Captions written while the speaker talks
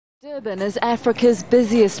Durban is Africa's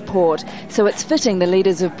busiest port, so it's fitting the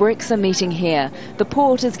leaders of BRICS are meeting here. The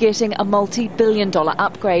port is getting a multi-billion-dollar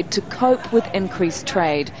upgrade to cope with increased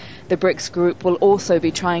trade. The BRICS group will also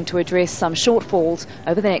be trying to address some shortfalls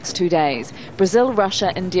over the next 2 days. Brazil,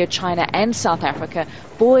 Russia, India, China and South Africa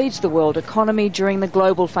buoyed the world economy during the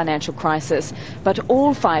global financial crisis, but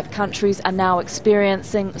all 5 countries are now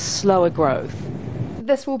experiencing slower growth.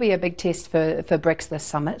 This will be a big test for BRICS this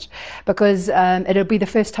summit, because it'll be the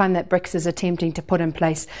first time that BRICS is attempting to put in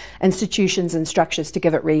place institutions and structures to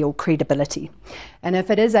give it real credibility. And if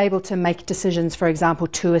it is able to make decisions, for example,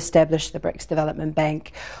 to establish the BRICS Development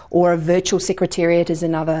Bank, or a virtual secretariat is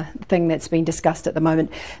another thing that's been discussed at the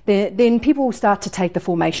moment, then people will start to take the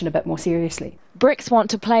formation a bit more seriously. BRICS want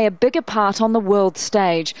to play a bigger part on the world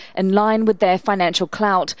stage. In line with their financial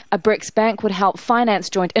clout, a BRICS bank would help finance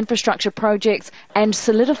joint infrastructure projects and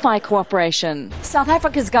solidify cooperation. South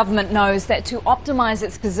Africa's government knows that to optimise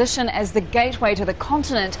its position as the gateway to the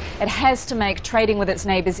continent, it has to make trading with its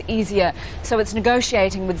neighbours easier. So it's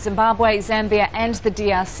negotiating with Zimbabwe, Zambia and the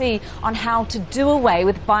DRC on how to do away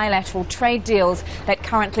with bilateral trade deals that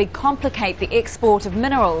currently complicate the export of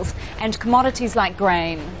minerals and commodities like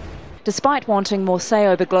grain. Despite wanting more say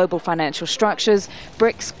over global financial structures,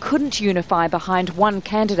 BRICS couldn't unify behind one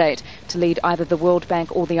candidate to lead either the World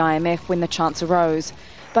Bank or the IMF when the chance arose.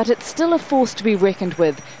 But it's still a force to be reckoned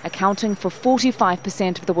with, accounting for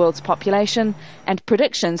 45% of the world's population and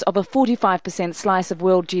predictions of a 45% slice of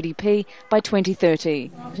world GDP by 2030.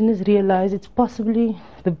 Has realised it's possibly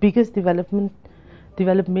the biggest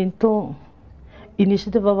developmental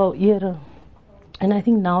initiative of our era. And I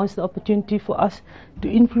think now is the opportunity for us to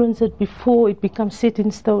influence it before it becomes set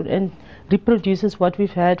in stone and reproduces what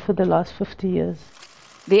we've had for the last 50 years.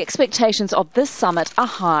 The expectations of this summit are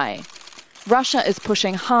high. Russia is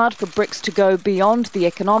pushing hard for BRICS to go beyond the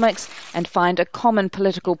economics and find a common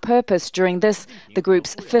political purpose during this, the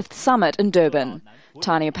group's 5th summit in Durban.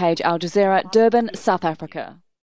 Tanya Page, Al Jazeera, Durban, South Africa.